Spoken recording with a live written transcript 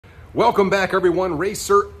Welcome back everyone,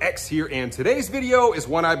 RacerX here, and today's video is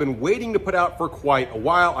one I've been waiting to put out for quite a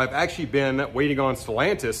while. I've actually been waiting on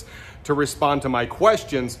Stellantis to respond to my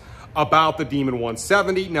questions about the Demon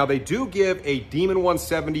 170. Now they do give a Demon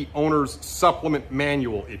 170 owner's supplement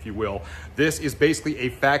manual, if you will. This is basically a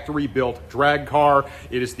factory built drag car.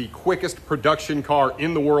 It is the quickest production car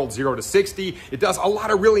in the world, 0 to 60. It does a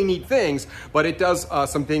lot of really neat things, but it does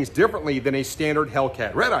some things differently than a standard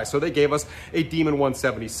Hellcat Red Eye. So they gave us a Demon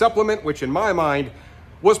 170 supplement, which in my mind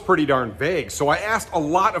was pretty darn vague. So I asked a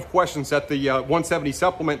lot of questions that the 170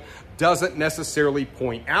 supplement doesn't necessarily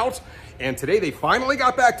point out. And today they finally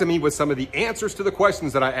got back to me with some of the answers to the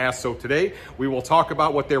questions that I asked. So today we will talk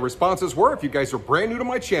about what their responses were. If you guys are brand new to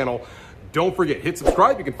my channel, don't forget, hit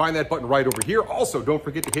subscribe. You can find that button right over here. Also, don't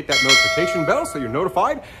forget to hit that notification bell so you're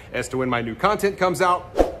notified as to when my new content comes out.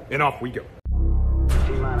 And off we go.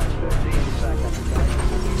 T-minus 15 seconds.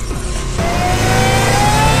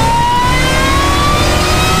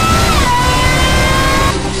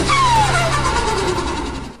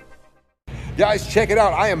 Guys, check it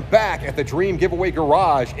out. I am back at the Dream Giveaway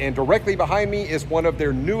Garage, and directly behind me is one of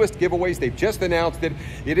their newest giveaways. They've just announced it.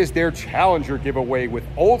 It is their Challenger giveaway with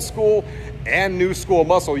old school and new school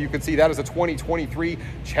muscle. You can see that is a 2023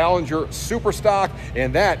 Challenger Super Stock,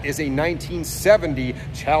 and that is a 1970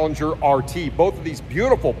 Challenger RT. Both of these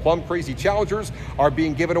beautiful plum crazy Challengers are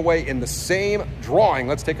being given away in the same drawing.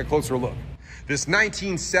 Let's take a closer look. This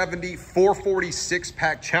 1970 446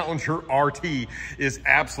 pack Challenger RT is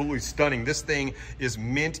absolutely stunning. This thing is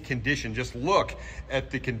mint condition. Just look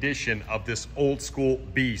at the condition of this old school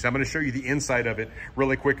beast. I'm going to show you the inside of it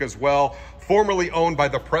really quick as well. Formerly owned by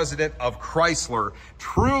the president of Chrysler,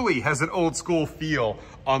 truly has an old school feel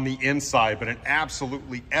on the inside, but an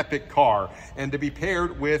absolutely epic car. And to be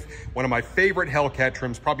paired with one of my favorite Hellcat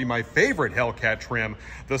trims, probably my favorite Hellcat trim,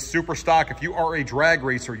 the Super Stock. If you are a drag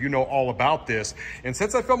racer, you know all about this. And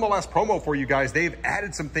since I filmed the last promo for you guys, they've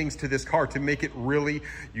added some things to this car to make it really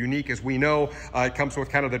unique. As we know, it comes with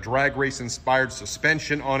kind of the drag race inspired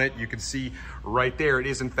suspension on it. You can see right there, it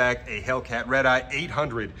is in fact a Hellcat Red Eye,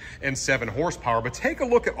 807 horsepower. But take a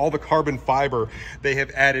look at all the carbon fiber they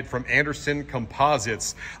have added from Anderson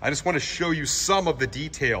Composites. I just want to show you some of the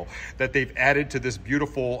detail that they've added to this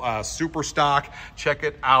beautiful Super Stock. Check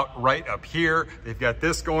it out right up here. They've got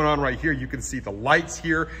this going on right here. You can see the lights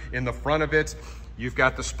here in the front of it. You've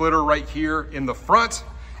got the splitter right here in the front.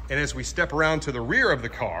 And as we step around to the rear of the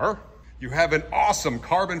car, you have an awesome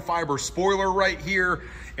carbon fiber spoiler right here.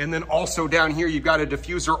 And then also down here, you've got a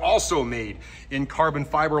diffuser also made in carbon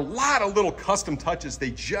fiber. A lot of little custom touches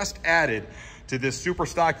they just added to this Super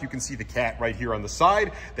Stock. You can see the cat right here on the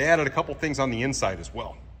side. They added a couple things on the inside as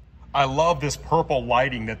well. I love this purple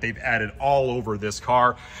lighting that they've added all over this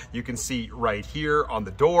car. You can see right here on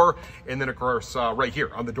the door, and then of course right here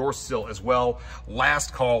on the door sill as well.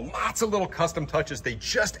 Last call, lots of little custom touches. They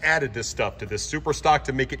just added this stuff to this Super Stock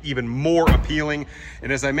to make it even more appealing.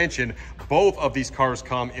 And as I mentioned, both of these cars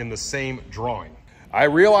come in the same drawing. I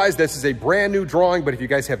realize this is a brand new drawing, but if you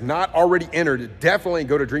guys have not already entered, definitely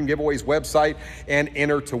go to Dream Giveaway's website and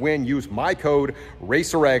enter to win. Use my code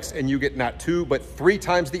RacerX and you get not 2, but 3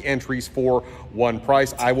 times the entries for one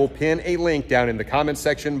price. I will pin a link down in the comment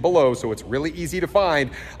section below, so it's really easy to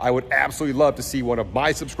find. I would absolutely love to see one of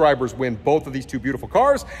my subscribers win both of these 2 beautiful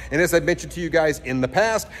cars. And as I've mentioned to you guys in the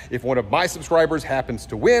past, if one of my subscribers happens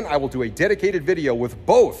to win, I will do a dedicated video with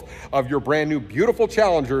both of your brand new beautiful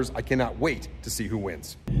Challengers. I cannot wait to see who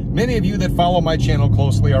wins. Many of you that follow my channel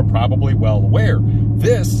closely are probably well aware.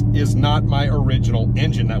 This is not my original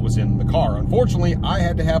engine that was in the car. Unfortunately, I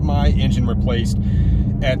had to have my engine replaced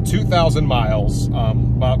at 2,000 miles,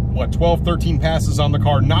 about what, 12, 13 passes on the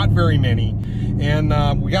car, not very many.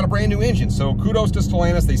 And we got a brand new engine. So kudos to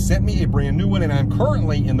Stellantis. They sent me a brand new one, and I'm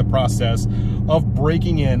currently in the process of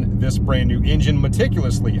breaking in this brand new engine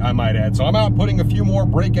meticulously, I might add. So I'm out putting a few more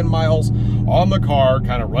break-in miles on the car,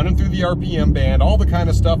 kind of running through the RPM band, all the kind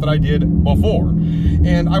of stuff that I did before.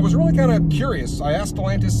 And I was really kind of curious. I asked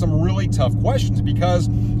Stellantis some really tough questions because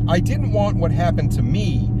I didn't want what happened to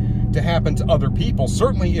me to happen to other people.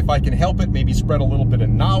 Certainly, if I can help it, maybe spread a little bit of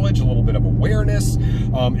knowledge, a little bit of awareness.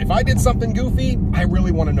 If I did something goofy, I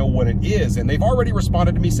really want to know what it is. And they've already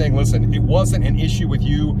responded to me saying, listen, it wasn't an issue with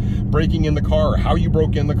you breaking in the car or how you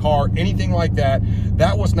broke in the car, anything like that.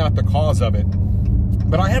 That was not the cause of it.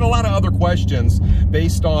 But I had a lot of other questions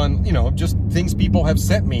based on, you know, just things people have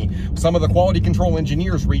sent me. Some of the quality control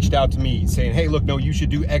engineers reached out to me saying, hey, look, no, you should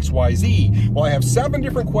do X, Y, Z. Well, I have 7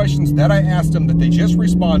 different questions that I asked them that they just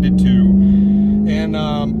responded to. And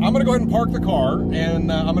I'm going to go ahead and park the car,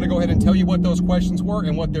 and I'm going to go ahead and tell you what those questions were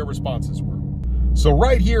and what their responses were. So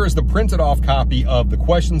right here is the printed off copy of the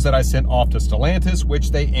questions that I sent off to Stellantis,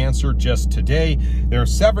 which they answered just today. There are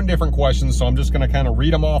 7 different questions, so I'm just going to kind of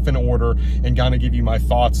read them off in order and kind of give you my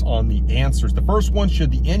thoughts on the answers. The first one,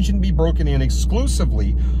 should the engine be broken in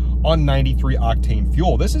exclusively on 93 octane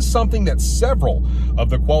fuel? This is something that several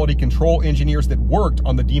of the quality control engineers that worked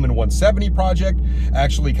on the Demon 170 project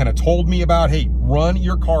actually kind of told me about. Hey, run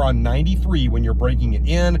your car on 93 when you're breaking it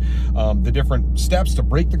in, the different steps to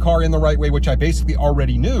break the car in the right way, which I basically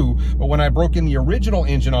already knew. But when I broke in the original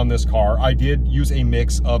engine on this car, I did use a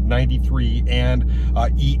mix of 93 and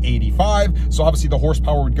E85. So obviously the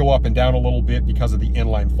horsepower would go up and down a little bit because of the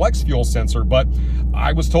inline flex fuel sensor. But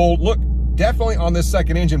I was told, look, definitely on this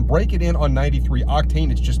second engine, break it in on 93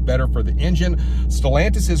 octane. It's just better for the engine.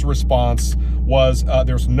 Stellantis' response was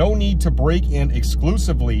there's no need to break in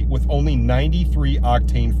exclusively with only 93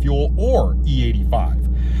 octane fuel or E85.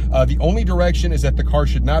 The only direction is that the car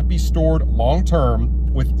should not be stored long-term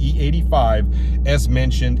with E85 as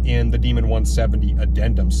mentioned in the Demon 170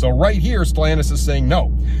 addendum. So right here, Stellantis is saying,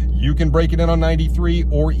 no, you can break it in on 93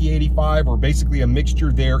 or E85 or basically a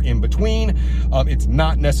mixture there in between. It's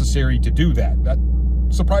not necessary to do that. That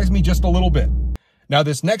surprised me just a little bit. Now,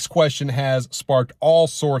 this next question has sparked all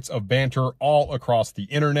sorts of banter all across the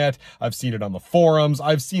internet. I've seen it on the forums.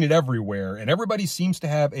 I've seen it everywhere, and everybody seems to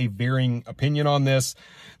have a varying opinion on this.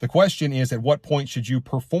 The question is, at what point should you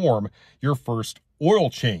perform your first oil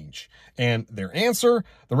change? And their answer,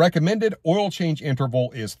 the recommended oil change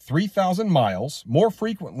interval is 3,000 miles, more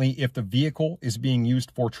frequently if the vehicle is being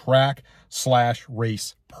used for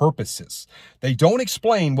track/race purposes. They don't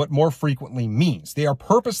explain what more frequently means. They are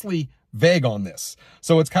purposely vague on this.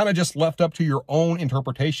 So it's kind of just left up to your own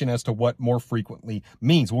interpretation as to what more frequently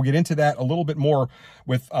means. We'll get into that a little bit more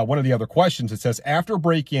with one of the other questions. It says, after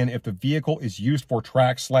break-in, if the vehicle is used for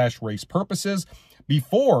track/race purposes,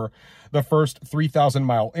 before the first 3,000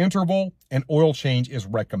 mile interval, an oil change is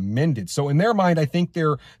recommended. So in their mind, I think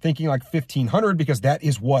they're thinking like 1,500 because that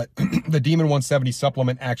is what the Demon 170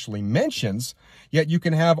 supplement actually mentions. Yet you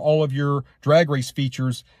can have all of your drag race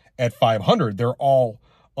features at 500. They're all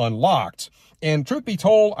unlocked. And truth be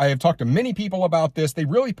told, I have talked to many people about this. They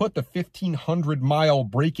really put the 1,500 mile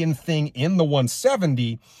break-in thing in the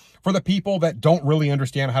 170 for the people that don't really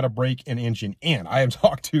understand how to break an engine in. I have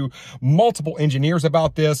talked to multiple engineers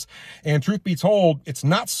about this, and truth be told, it's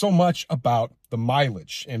not so much about the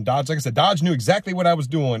mileage. And Dodge, like I said, Dodge knew exactly what I was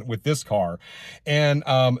doing with this car, and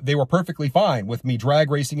they were perfectly fine with me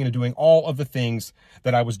drag racing and doing all of the things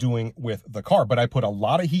that I was doing with the car. But I put a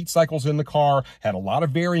lot of heat cycles in the car, had a lot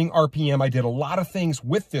of varying RPM. I did a lot of things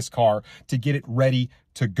with this car to get it ready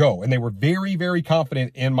to go. And they were very, very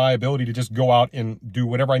confident in my ability to just go out and do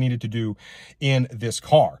whatever I needed to do in this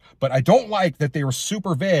car. But I don't like that they were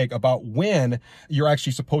super vague about when you're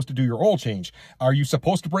actually supposed to do your oil change. Are you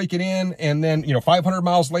supposed to break it in and then, 500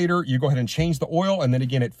 miles later, you go ahead and change the oil, and then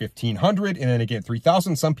again at 1,500 and then again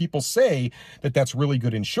 3,000? Some people say that that's really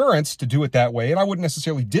good insurance to do it that way. And I wouldn't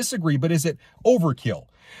necessarily disagree, but is it overkill?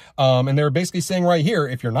 And they're basically saying right here,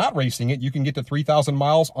 if you're not racing it, you can get to 3,000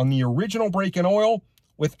 miles on the original break-in oil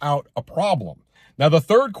without a problem. Now, the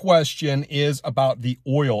third question is about the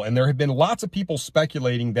oil, and there have been lots of people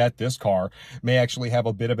speculating that this car may actually have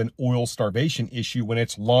a bit of an oil starvation issue when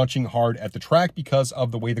it's launching hard at the track because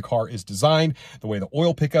of the way the car is designed, the way the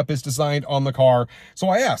oil pickup is designed on the car. So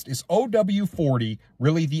I asked, is OW40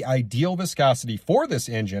 really the ideal viscosity for this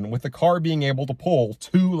engine with the car being able to pull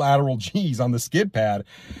 2 lateral Gs on the skid pad?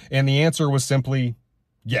 And the answer was simply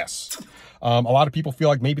yes. A lot of people feel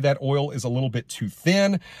like maybe that oil is a little bit too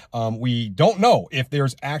thin. We don't know if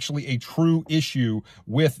there's actually a true issue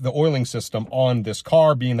with the oiling system on this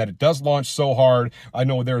car, being that it does launch so hard. I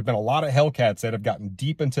know there have been a lot of Hellcats that have gotten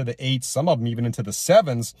deep into the 8s, some of them even into the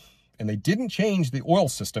 7s, and they didn't change the oil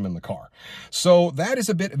system in the car. So that is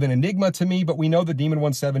a bit of an enigma to me, but we know the Demon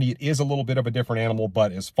 170, it is a little bit of a different animal.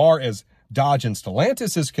 But as far as Dodge and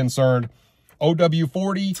Stellantis is concerned,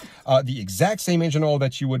 OW40, the exact same engine oil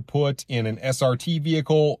that you would put in an SRT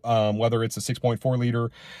vehicle, whether it's a 6.4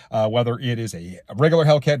 liter, whether it is a regular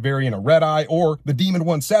Hellcat variant, a red eye, or the Demon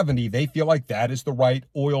 170, they feel like that is the right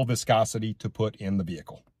oil viscosity to put in the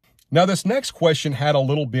vehicle. Now, this next question had a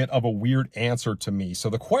little bit of a weird answer to me.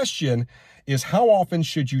 So the question is, how often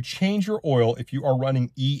should you change your oil if you are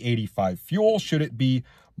running E85 fuel? Should it be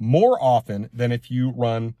more often than if you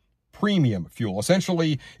run premium fuel?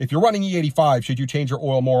 Essentially, if you're running E85, should you change your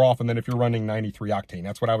oil more often than if you're running 93 octane?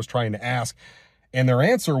 That's what I was trying to ask. And their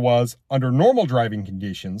answer was, under normal driving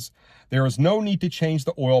conditions, there is no need to change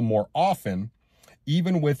the oil more often,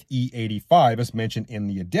 even with E85, as mentioned in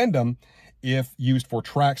the addendum. if used for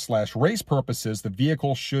track/race purposes, the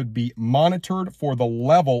vehicle should be monitored for the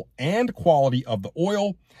level and quality of the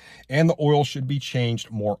oil, and the oil should be changed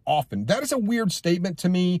more often. That is a weird statement to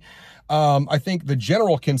me. I think the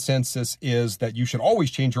general consensus is that you should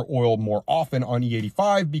always change your oil more often on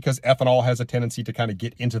E85 because ethanol has a tendency to kind of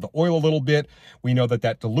get into the oil a little bit. We know that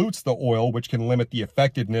that dilutes the oil, which can limit the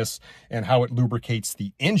effectiveness and how it lubricates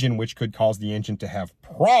the engine, which could cause the engine to have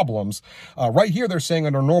problems. Right here, they're saying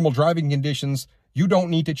under normal driving conditions, you don't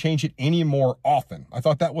need to change it any more often. I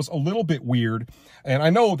thought that was a little bit weird. And I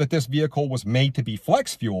know that this vehicle was made to be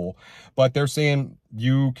flex fuel, but they're saying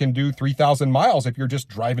you can do 3,000 miles if you're just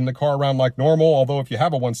driving the car around like normal. Although if you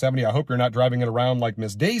have a 170, I hope you're not driving it around like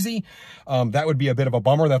Miss Daisy. That would be a bit of a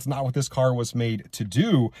bummer. That's not what this car was made to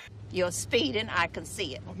do. You're speeding, I can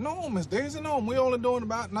see it. No, Miss Daisy, no. We're only doing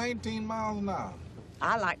about 19 miles an hour.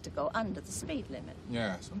 I like to go under the speed limit.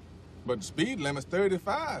 Yes, but the speed limit's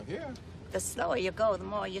 35, yeah. The slower you go, the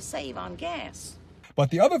more you save on gas.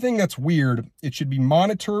 But the other thing that's weird, it should be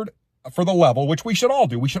monitored for the level, which we should all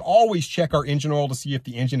do. We should always check our engine oil to see if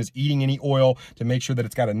the engine is eating any oil to make sure that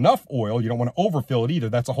it's got enough oil. You don't want to overfill it either.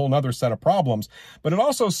 That's a whole nother set of problems. But it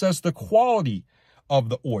also says the quality of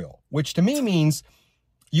the oil, which to me means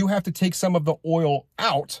you have to take some of the oil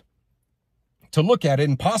out to look at it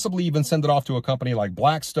and possibly even send it off to a company like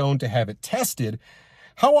Blackstone to have it tested.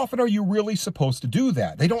 How often are you really supposed to do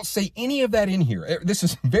that? They don't say any of that in here. This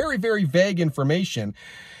is very, very vague information.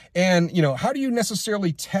 And, you know, how do you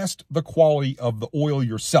necessarily test the quality of the oil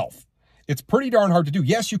yourself? It's pretty darn hard to do.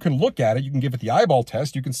 Yes, you can look at it. You can give it the eyeball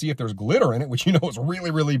test. You can see if there's glitter in it, which you know is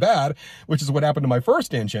really, really bad, which is what happened to my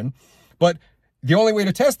first engine. But the only way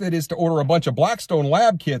to test it is to order a bunch of Blackstone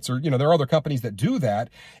lab kits, or, you know, there are other companies that do that,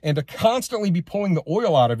 and to constantly be pulling the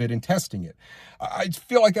oil out of it and testing it. I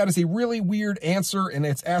feel like that is a really weird answer, and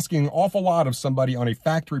it's asking an awful lot of somebody on a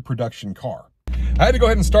factory production car. I had to go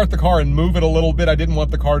ahead and start the car and move it a little bit. I didn't want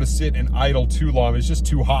the car to sit and idle too long. It's just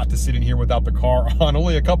too hot to sit in here without the car on.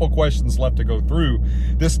 Only a couple questions left to go through.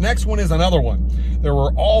 This next one is another one. There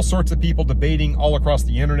were all sorts of people debating all across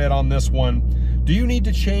the internet on this one. Do you need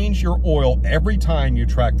to change your oil every time you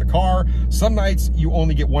track the car? Some nights you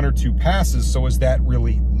only get 1 or 2 passes, so is that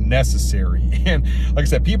really necessary? And like I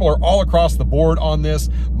said, people are all across the board on this.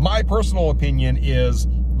 My personal opinion is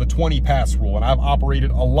the 20 pass rule, and I've operated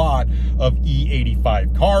a lot of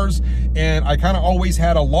E85 cars, and I kind of always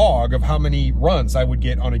had a log of how many runs I would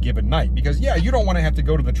get on a given night, because yeah, you don't want to have to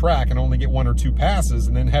go to the track and only get 1 or 2 passes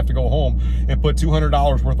and then have to go home and put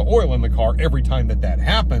 $200 worth of oil in the car every time that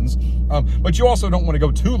happens. But you also don't want to go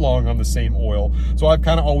too long on the same oil, so I've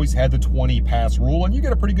kind of always had the 20 pass rule, and you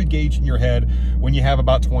get a pretty good gauge in your head when you have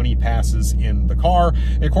about 20 passes in the car.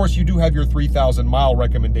 And of course, you do have your 3,000 mile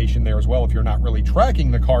recommendation there as well if you're not really tracking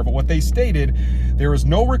the car. But what they stated, there is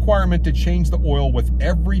no requirement to change the oil with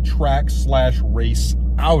every track/race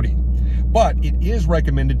outing, but it is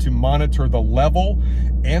recommended to monitor the level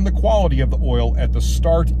and the quality of the oil at the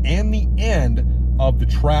start and the end of the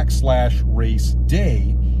track/race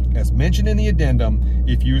day. As mentioned in the addendum,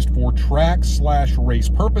 if used for track/race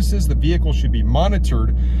purposes, the vehicle should be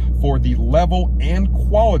monitored for the level and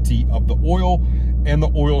quality of the oil, and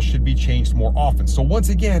the oil should be changed more often. So once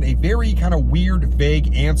again, a very kind of weird,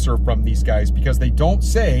 vague answer from these guys, because they don't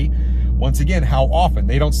say, once again, how often.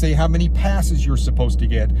 They don't say how many passes you're supposed to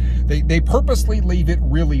get. They purposely leave it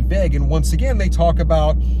really vague. And once again, they talk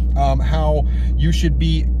about how you should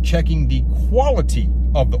be checking the quality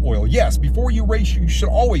of the oil. Yes, before you race, you should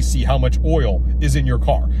always see how much oil is in your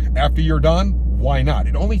car. After you're done, why not?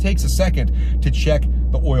 It only takes a second to check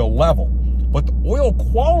the oil level. But the oil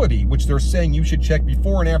quality, which they're saying you should check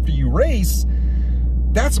before and after you race,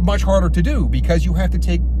 that's much harder to do, because you have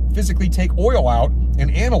to physically take oil out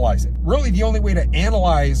and analyze it. Really, the only way to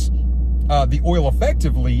analyze the oil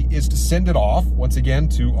effectively is to send it off, once again,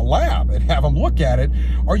 to a lab and have them look at it.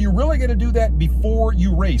 Are you really going to do that before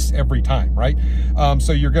you race every time, right?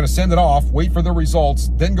 So you're going to send it off, wait for the results,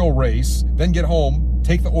 then go race, then get home,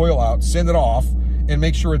 take the oil out, send it off, and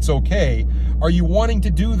make sure it's okay. Are you wanting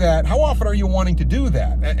to do that? How often are you wanting to do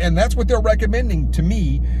that? And that's what they're recommending to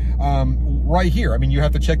me right here. I mean, you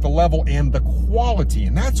have to check the level and the quality,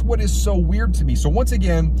 and that's what is so weird to me. So once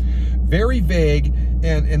again, very vague,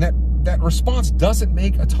 and that response doesn't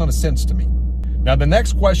make a ton of sense to me. Now, the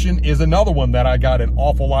next question is another one that I got an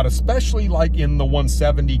awful lot, especially like in the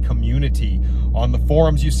 170 community. On the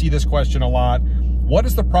forums, you see this question a lot. what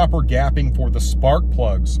is the proper gapping for the spark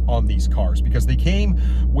plugs on these cars? Because they came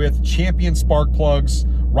with champion spark plugs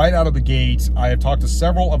right out of the gate. I had talked to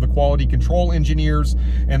several of the quality control engineers,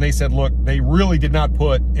 and they said, look, they really did not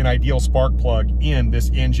put an ideal spark plug in this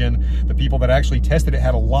engine. The people that actually tested it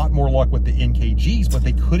had a lot more luck with the NKGs, but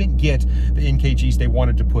they couldn't get the NKGs they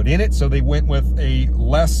wanted to put in it, so they went with a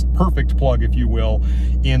less perfect plug, if you will,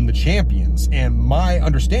 in the champions. And my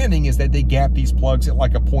understanding is that they gap these plugs at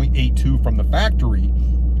like a 0.82 from the factory.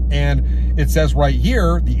 And it says right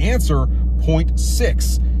here, the answer,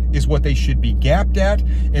 0.6. is what they should be gapped at.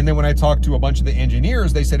 And then when I talked to a bunch of the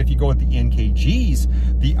engineers, they said if you go with the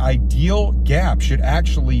NKGs, the ideal gap should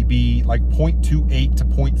actually be like 0.28 to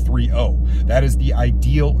 0.30. That is the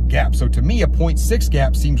ideal gap. So to me, a 0.6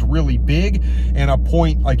 gap seems really big, and a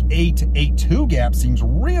 0.8 to 0.82 gap seems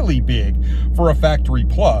really big for a factory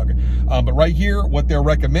plug. But right here, what they're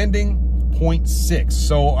recommending, 0.6.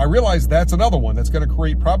 So I realize that's another one that's going to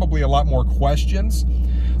create probably a lot more questions.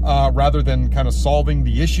 Rather than kind of solving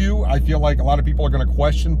the issue. I feel like a lot of people are going to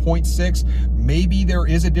question 0.6. Maybe there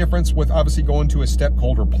is a difference with obviously going to a step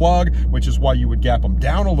colder plug, which is why you would gap them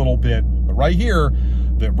down a little bit. But right here,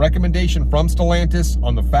 the recommendation from Stellantis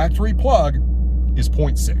on the factory plug is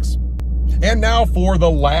 0.6. And now for the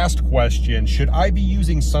last question, should I be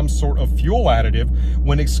using some sort of fuel additive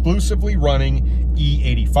when exclusively running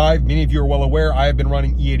E85? Many of you are well aware I have been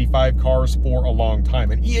running E85 cars for a long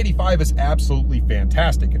time, and E85 is absolutely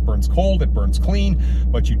fantastic. It burns cold, it burns clean,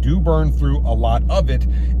 but you do burn through a lot of it.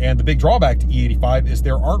 And the big drawback to E85 is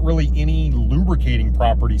there aren't really any lubricating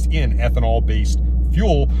properties in ethanol-based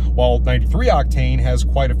fuel, while 93 octane has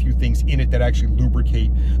quite a few things in it that actually lubricate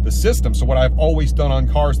the system. So what I've always done on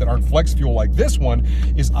cars that aren't flex fuel like this one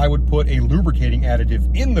is I would put a lubricating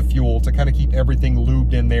additive in the fuel to kind of keep everything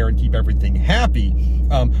lubed in there and keep everything happy.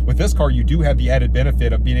 With this car, you do have the added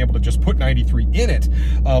benefit of being able to just put 93 in it.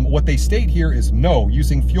 What they state here is no,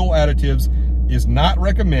 using fuel additives is not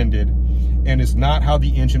recommended and is not how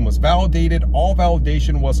the engine was validated. All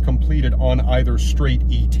validation was completed on either straight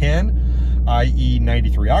E10, i.e.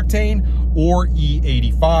 93 octane, or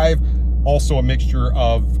E85, also a mixture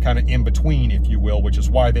of kind of in between, if you will, which is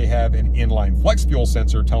why they have an inline flex fuel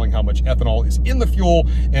sensor telling how much ethanol is in the fuel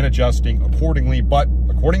and adjusting accordingly. But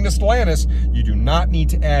according to Stellantis, you do not need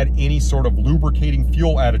to add any sort of lubricating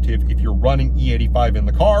fuel additive if you're running E85 in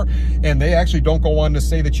the car. And they actually don't go on to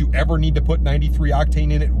say that you ever need to put 93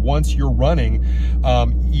 octane in it once you're running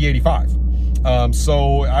E85.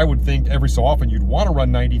 So I would think every so often you'd want to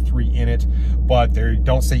run 93 in it, but they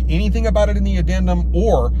don't say anything about it in the addendum,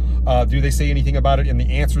 or do they say anything about it in the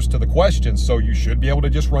answers to the questions. So you should be able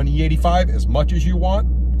to just run E85 as much as you want,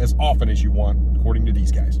 as often as you want, according to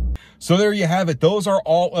these guys. So there you have it. Those are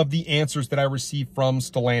all of the answers that I received from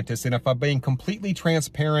Stellantis. And if I'm being completely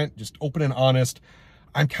transparent, just open and honest,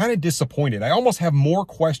 I'm kind of disappointed. I almost have more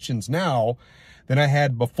questions now than I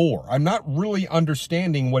had before. I'm not really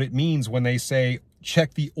understanding what it means when they say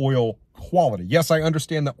check the oil quality. Yes, I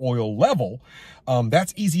understand the oil level.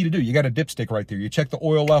 That's easy to do. You got a dipstick right there. You check the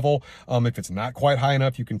oil level. If it's not quite high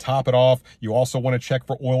enough, you can top it off. You also want to check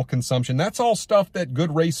for oil consumption. That's all stuff that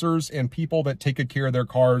good racers and people that take good care of their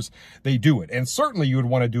cars, they do it. And certainly you would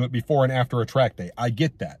want to do it before and after a track day. I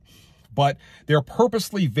get that. But they're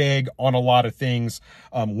purposely vague on a lot of things.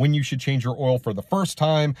 When you should change your oil for the first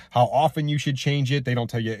time, how often you should change it. They don't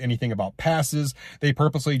tell you anything about passes. They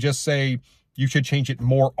purposely just say you should change it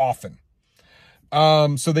more often.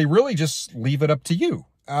 So they really just leave it up to you,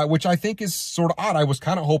 which I think is sort of odd. I was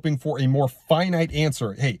kind of hoping for a more finite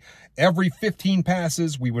answer. Hey, every 15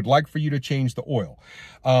 passes, we would like for you to change the oil.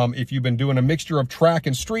 If you've been doing a mixture of track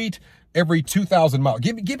and street, every 2,000 miles.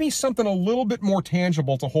 Give me something a little bit more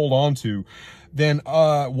tangible to hold on to than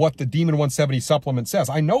what the Demon 170 supplement says.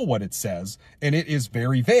 I know what it says, and it is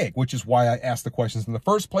very vague, which is why I asked the questions in the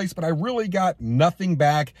first place, but I really got nothing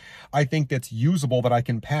back, I think, that's usable that I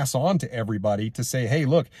can pass on to everybody to say, hey,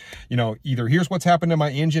 look, you know, either here's what's happened to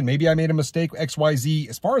my engine, maybe I made a mistake, XYZ.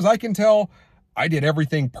 As far as I can tell, I did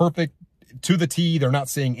everything perfect to the T. They're not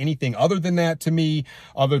saying anything other than that to me,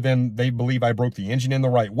 other than they believe I broke the engine in the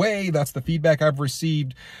right way. That's the feedback I've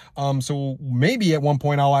received. So maybe at one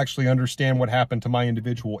point I'll actually understand what happened to my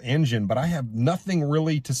individual engine, but I have nothing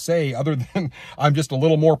really to say other than I'm just a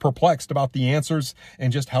little more perplexed about the answers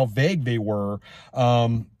and just how vague they were.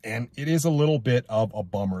 And it is a little bit of a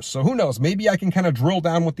bummer. So who knows? Maybe I can kind of drill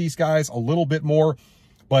down with these guys a little bit more.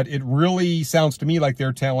 But it really sounds to me like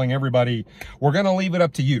they're telling everybody, we're going to leave it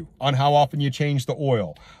up to you on how often you change the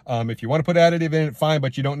oil. If you want to put additive in it, fine,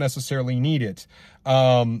 but you don't necessarily need it.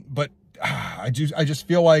 But I just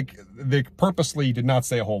feel like they purposely did not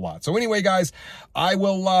say a whole lot. So anyway, guys, I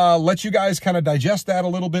will let you guys kind of digest that a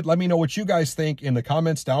little bit. Let me know what you guys think in the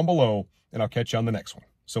comments down below, and I'll catch you on the next one.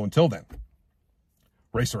 So until then,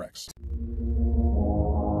 RacerX.